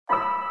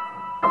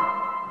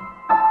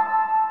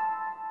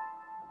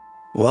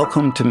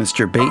Welcome to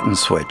Mr. Bait and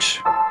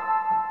Switch.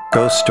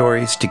 Ghost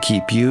stories to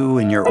keep you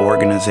and your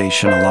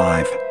organization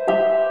alive.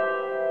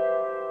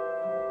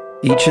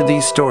 Each of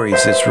these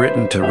stories is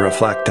written to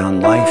reflect on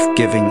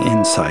life-giving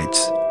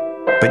insights,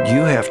 but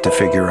you have to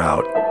figure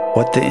out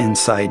what the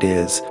insight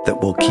is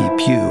that will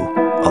keep you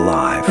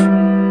alive.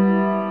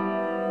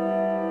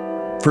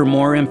 For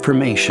more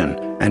information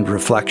and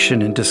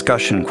reflection and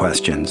discussion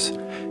questions,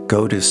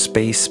 go to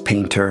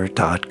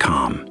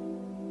spacepainter.com.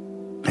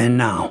 And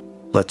now,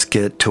 let's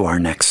get to our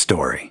next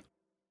story.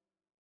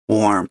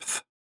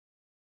 Warmth.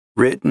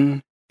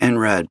 Written and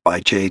read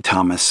by J.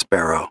 Thomas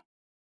Sparrow.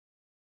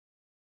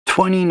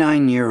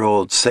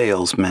 29-year-old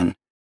salesman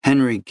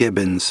Henry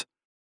Gibbons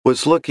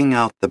was looking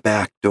out the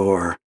back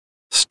door,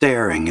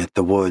 staring at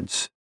the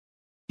woods.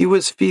 He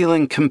was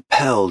feeling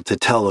compelled to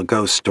tell a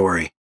ghost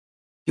story.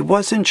 He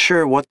wasn't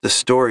sure what the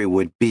story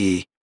would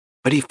be,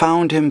 but he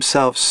found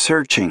himself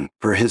searching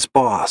for his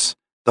boss,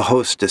 the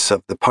hostess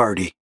of the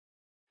party.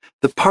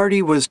 The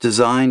party was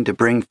designed to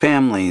bring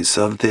families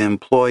of the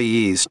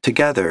employees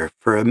together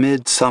for a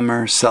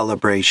midsummer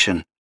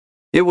celebration.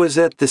 It was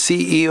at the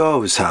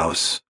CEO's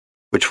house,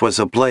 which was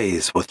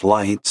ablaze with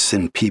lights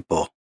and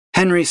people.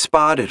 Henry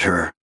spotted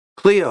her.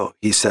 "Cleo,"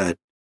 he said,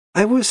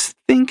 "I was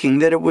thinking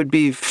that it would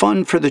be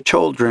fun for the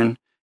children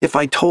if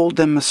I told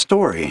them a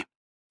story.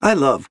 I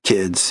love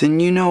kids,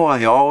 and you know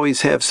I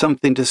always have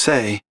something to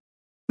say."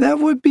 "That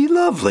would be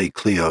lovely,"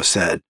 Cleo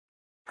said.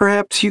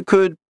 "Perhaps you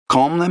could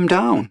calm them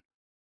down.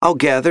 I'll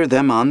gather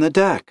them on the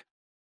deck."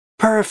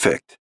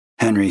 "Perfect,"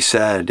 Henry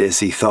said as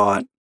he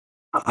thought.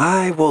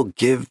 "I will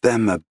give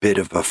them a bit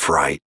of a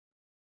fright."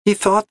 He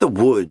thought the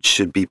woods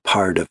should be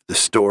part of the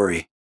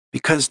story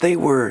because they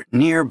were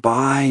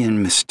nearby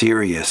and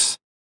mysterious.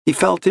 He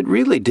felt it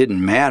really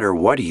didn't matter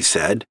what he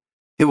said.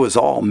 It was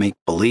all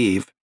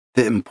make-believe.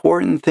 The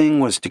important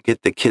thing was to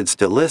get the kids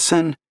to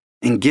listen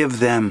and give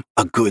them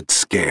a good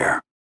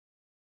scare.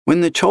 When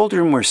the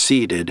children were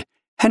seated,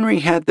 Henry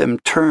had them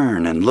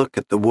turn and look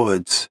at the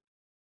woods.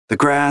 The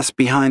grass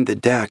behind the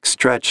deck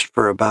stretched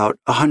for about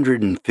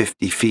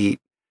 150 feet.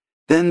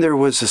 Then there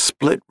was a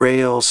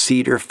split-rail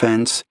cedar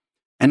fence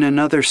and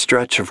another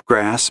stretch of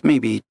grass,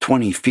 maybe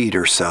 20 feet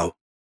or so.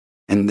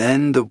 And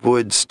then the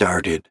woods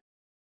started,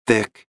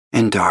 thick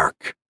and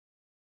dark.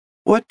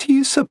 "What do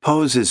you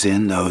suppose is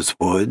in those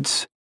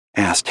woods?"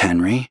 asked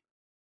Henry.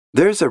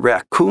 "There's a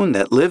raccoon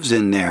that lives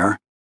in there,"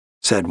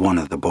 said one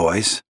of the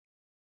boys.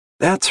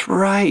 "That's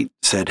right,"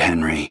 said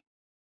Henry.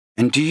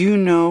 "And do you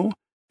know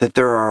that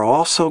there are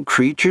also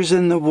creatures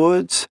in the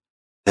woods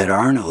that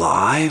aren't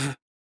alive?"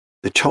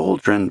 The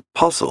children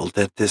puzzled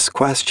at this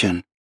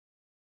question.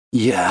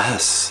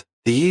 "Yes,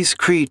 these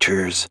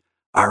creatures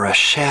are a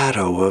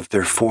shadow of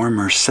their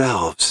former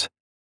selves.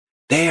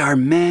 They are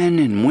men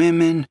and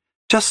women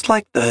just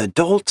like the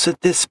adults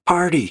at this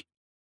party,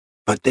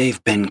 but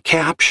they've been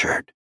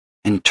captured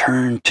and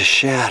turned to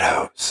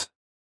shadows."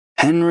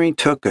 Henry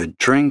took a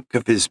drink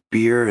of his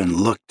beer and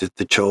looked at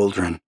the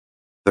children.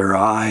 Their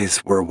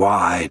eyes were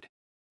wide.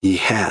 He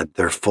had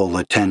their full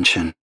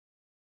attention.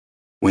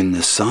 "When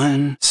the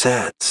sun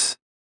sets,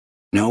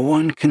 no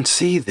one can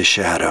see the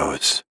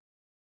shadows.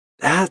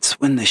 That's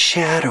when the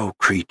shadow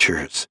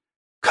creatures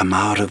come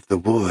out of the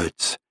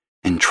woods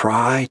and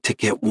try to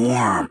get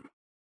warm.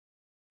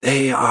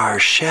 They are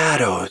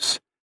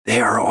shadows.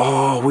 They are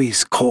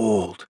always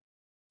cold,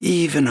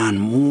 even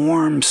on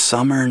warm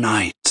summer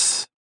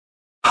nights."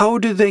 "How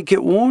do they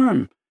get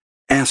warm?"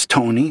 asked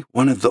Tony,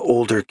 one of the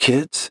older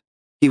kids.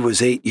 He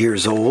was 8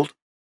 years old.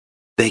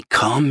 "They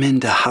come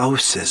into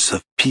houses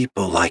of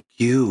people like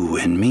you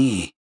and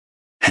me."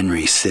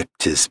 Henry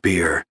sipped his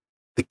beer.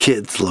 The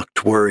kids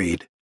looked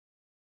worried.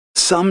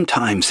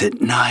 "Sometimes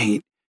at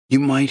night, you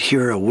might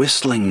hear a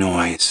whistling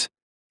noise.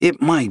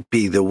 It might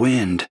be the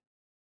wind,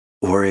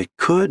 or it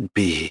could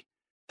be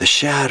the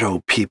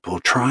shadow people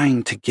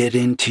trying to get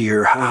into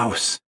your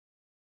house.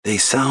 They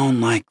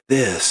sound like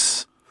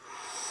this."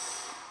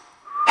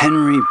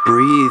 Henry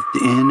breathed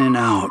in and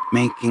out,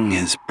 making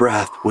his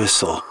breath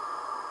whistle.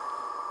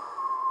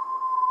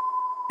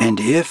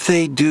 "And if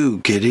they do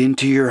get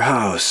into your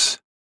house,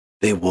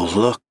 they will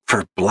look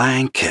for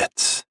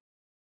blankets.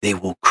 They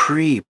will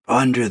creep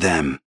under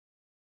them.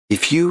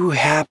 If you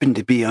happen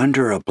to be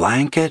under a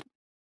blanket,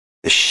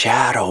 the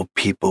shadow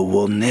people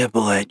will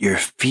nibble at your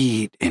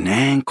feet and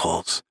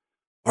ankles,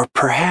 or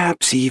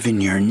perhaps even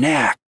your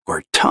neck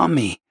or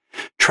tummy,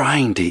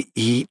 trying to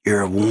eat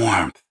your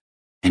warmth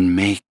and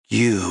make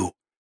you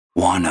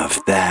one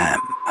of them."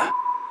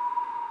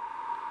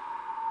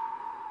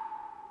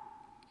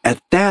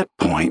 At that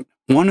point,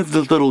 one of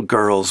the little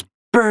girls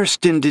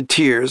burst into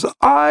tears.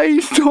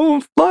 "I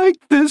don't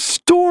like this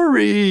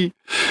story."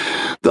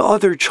 The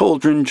other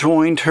children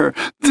joined her.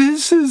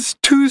 "This is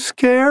too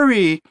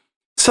scary."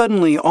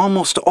 Suddenly,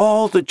 almost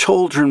all the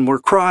children were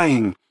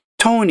crying.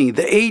 Tony,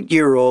 the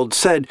 8-year-old,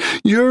 said,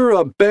 "You're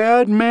a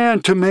bad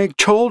man to make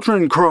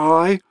children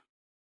cry."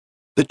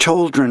 The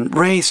children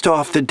raced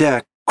off the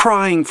deck,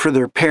 crying for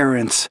their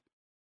parents.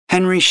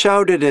 Henry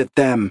shouted at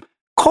them,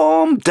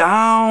 "Calm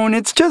down,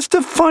 it's just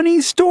a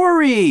funny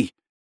story."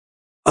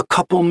 A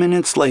couple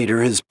minutes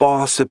later, his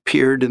boss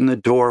appeared in the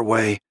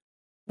doorway.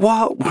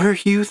 "What were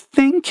you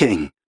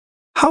thinking?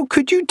 How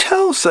could you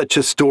tell such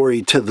a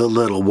story to the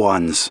little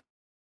ones?"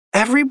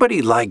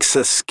 "Everybody likes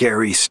a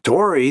scary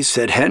story,"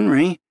 said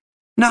Henry.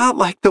 "Not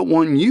like the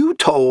one you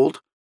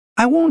told.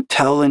 I won't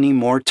tell any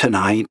more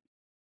tonight.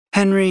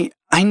 Henry,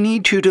 I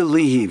need you to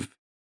leave.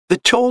 The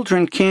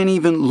children can't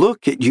even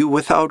look at you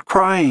without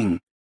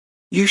crying.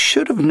 You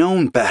should have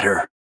known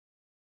better."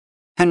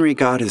 Henry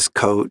got his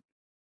coat,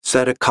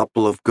 said a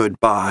couple of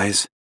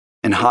goodbyes,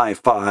 and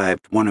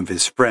high-fived one of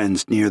his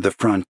friends near the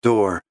front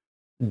door.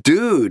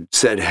 "Dude,"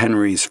 said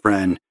Henry's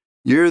friend,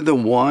 "you're the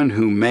one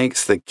who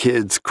makes the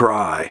kids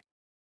cry."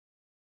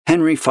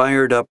 Henry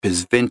fired up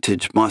his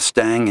vintage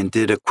Mustang and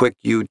did a quick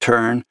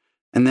U-turn,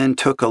 and then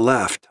took a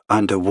left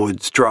onto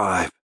Woods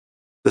Drive.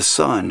 The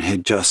sun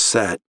had just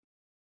set.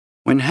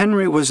 When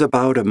Henry was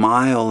about a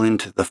mile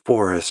into the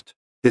forest,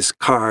 his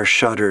car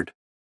shuddered.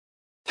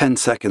 10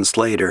 seconds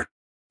later,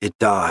 it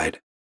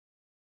died.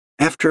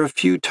 After a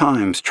few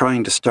times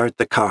trying to start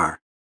the car,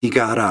 he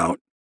got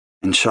out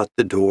and shut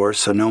the door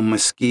so no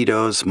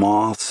mosquitoes,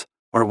 moths,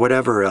 or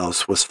whatever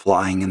else was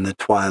flying in the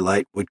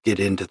twilight would get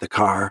into the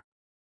car.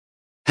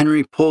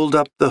 Henry pulled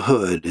up the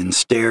hood and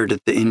stared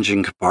at the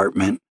engine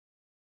compartment.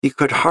 He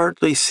could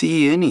hardly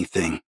see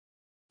anything.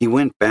 He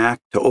went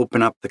back to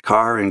open up the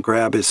car and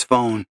grab his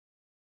phone.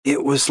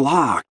 It was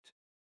locked.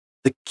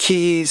 The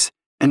keys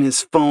and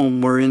his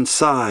phone were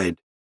inside.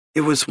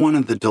 It was one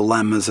of the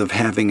dilemmas of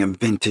having a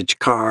vintage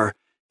car.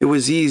 It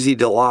was easy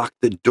to lock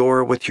the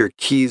door with your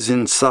keys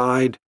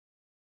inside.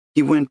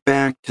 He went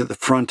back to the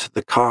front of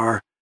the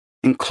car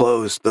and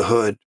closed the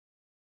hood.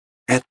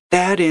 At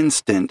that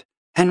instant,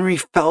 Henry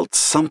felt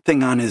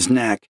something on his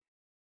neck.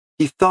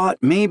 He thought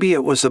maybe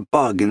it was a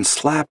bug and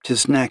slapped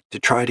his neck to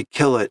try to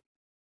kill it.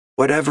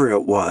 Whatever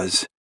it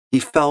was, he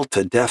felt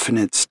a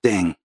definite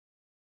sting.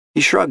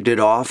 He shrugged it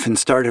off and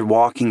started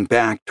walking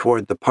back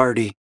toward the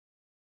party.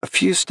 A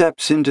few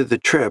steps into the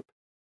trip,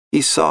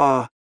 he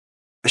saw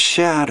a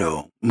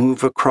shadow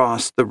move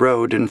across the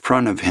road in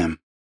front of him.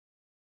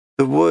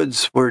 The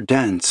woods were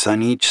dense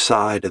on each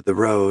side of the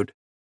road.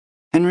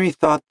 Henry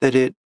thought that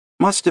it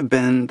must have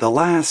been the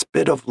last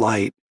bit of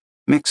light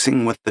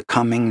mixing with the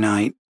coming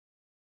night.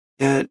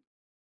 Yet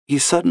he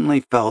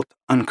suddenly felt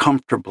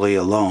uncomfortably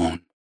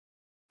alone.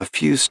 A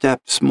few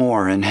steps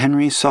more, and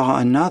Henry saw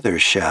another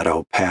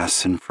shadow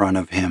pass in front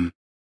of him.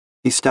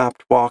 He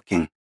stopped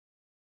walking.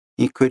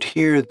 He could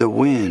hear the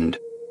wind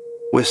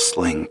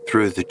whistling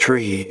through the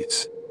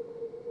trees.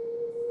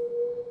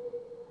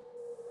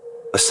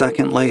 A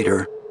second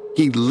later,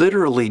 he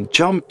literally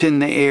jumped in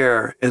the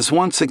air as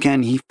once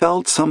again he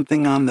felt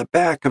something on the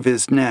back of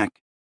his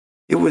neck.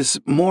 It was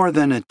more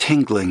than a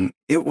tingling.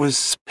 It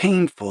was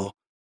painful,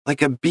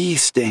 like a bee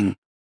sting.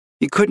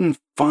 He couldn't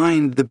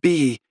find the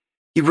bee.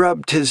 He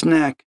rubbed his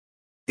neck.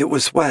 It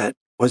was wet.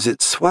 Was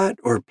it sweat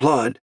or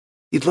blood?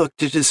 He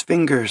looked at his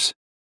fingers.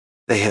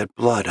 They had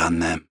blood on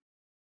them.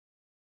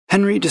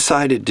 Henry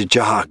decided to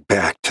jog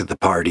back to the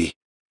party.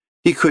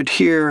 He could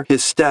hear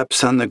his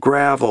steps on the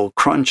gravel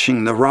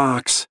crunching the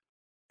rocks.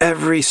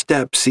 Every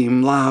step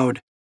seemed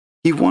loud.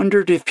 He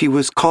wondered if he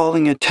was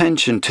calling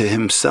attention to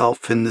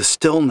himself in the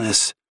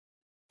stillness.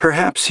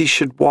 Perhaps he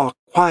should walk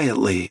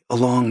quietly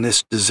along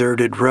this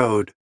deserted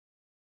road.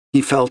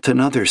 He felt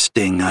another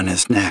sting on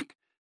his neck,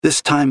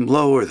 this time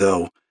lower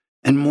though,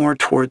 and more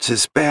towards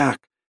his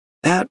back.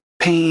 That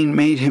pain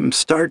made him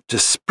start to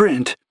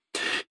sprint.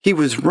 He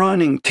was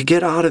running to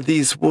get out of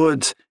these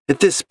woods.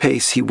 At this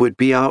pace, he would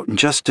be out in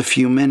just a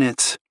few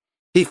minutes.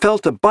 He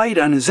felt a bite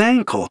on his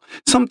ankle.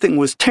 Something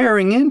was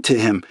tearing into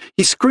him.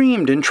 He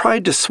screamed and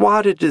tried to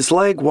swat at his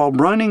leg while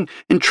running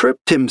and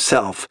tripped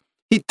himself.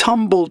 He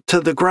tumbled to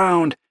the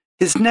ground.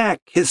 His neck,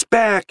 his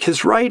back,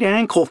 his right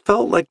ankle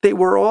felt like they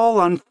were all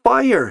on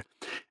fire.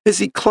 As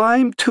he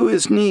climbed to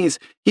his knees,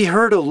 he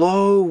heard a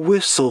low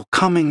whistle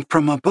coming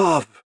from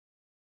above.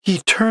 He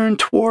turned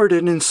toward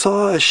it and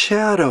saw a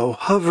shadow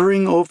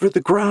hovering over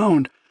the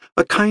ground,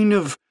 a kind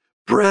of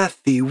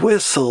breathy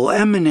whistle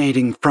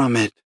emanating from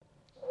it.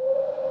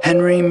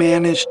 Henry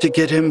managed to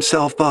get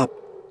himself up.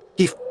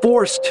 He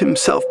forced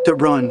himself to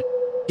run.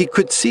 He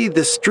could see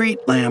the street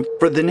lamp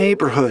for the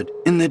neighborhood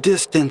in the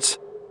distance.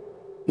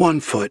 1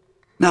 foot,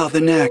 now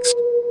the next,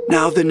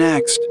 now the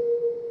next.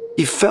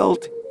 He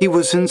felt he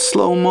was in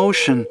slow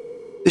motion.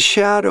 The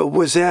shadow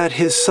was at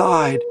his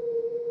side.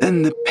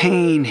 Then the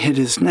pain hit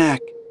his neck.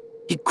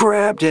 He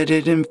grabbed at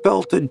it and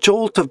felt a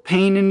jolt of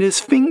pain in his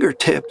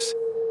fingertips.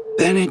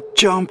 Then it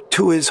jumped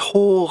to his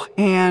whole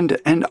hand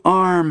and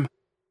arm.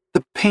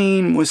 The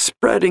pain was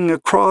spreading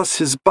across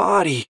his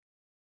body.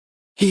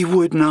 He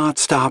would not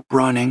stop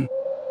running.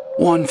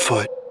 1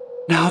 foot,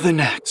 now the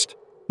next,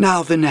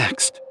 now the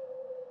next.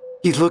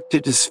 He looked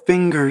at his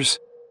fingers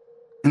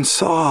and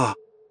saw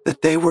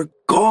that they were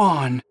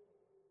gone.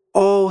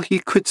 All he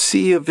could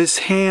see of his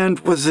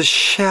hand was a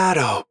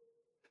shadow.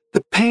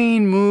 The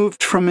pain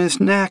moved from his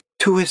neck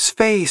to his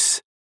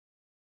face.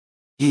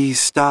 He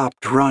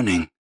stopped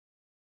running.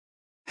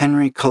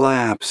 Henry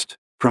collapsed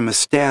from a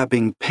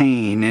stabbing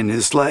pain in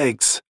his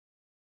legs.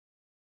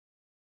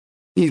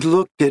 He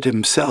looked at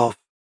himself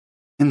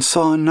and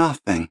saw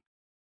nothing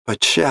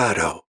but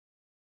shadow.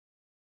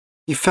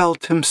 He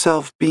felt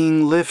himself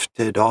being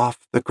lifted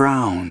off the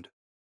ground.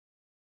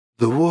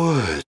 The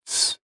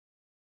woods.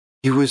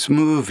 He was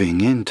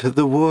moving into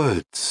the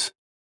woods.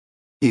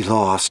 He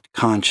lost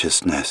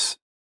consciousness.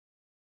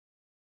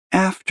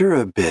 After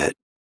a bit,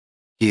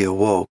 he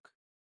awoke.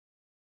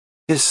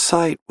 His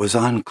sight was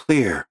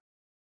unclear,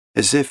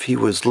 as if he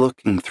was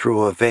looking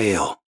through a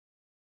veil.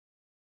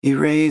 He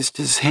raised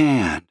his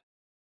hand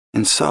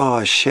and saw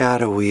a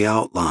shadowy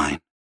outline.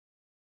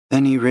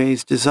 Then he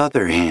raised his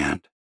other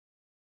hand.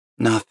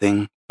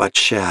 Nothing but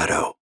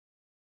shadow.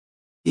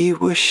 He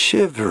was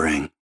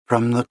shivering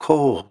from the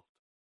cold.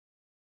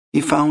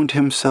 He found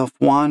himself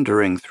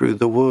wandering through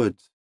the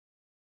woods.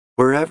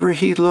 Wherever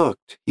he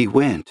looked, he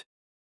went.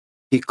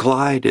 He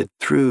glided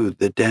through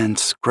the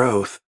dense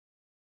growth.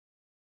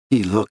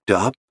 He looked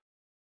up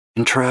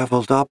and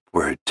traveled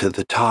upward to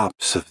the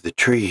tops of the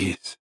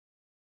trees.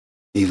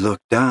 He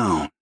looked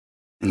down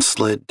and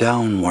slid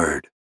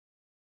downward.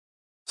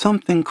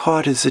 Something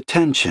caught his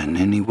attention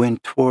and he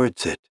went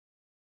towards it.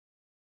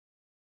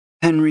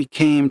 Henry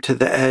came to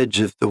the edge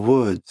of the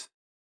woods.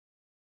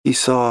 He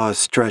saw a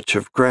stretch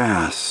of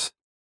grass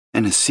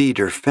and a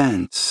cedar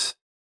fence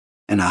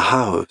and a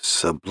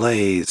house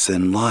ablaze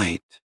in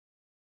light.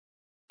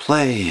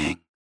 Playing,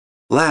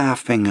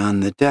 laughing on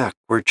the deck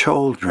were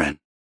children.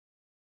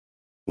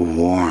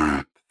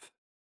 Warmth,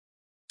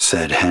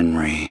 said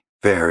Henry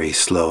very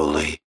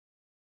slowly.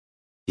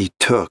 He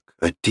took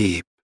a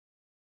deep,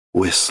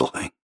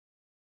 whistling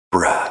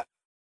breath.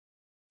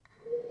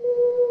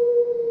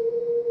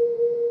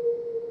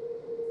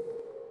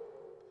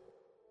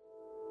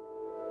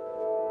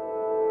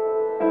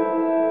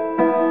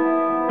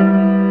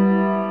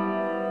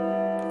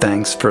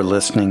 Thanks for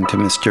listening to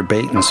Mr.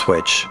 Bait and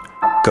Switch,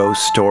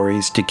 ghost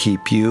stories to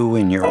keep you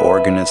and your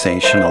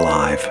organization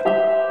alive.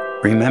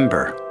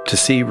 Remember, to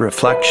see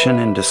reflection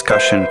and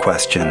discussion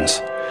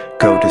questions,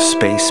 go to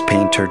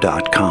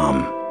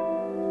spacepainter.com.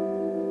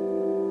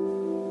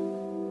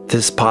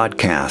 This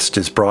podcast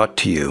is brought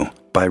to you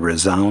by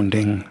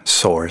Resounding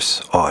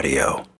Source Audio.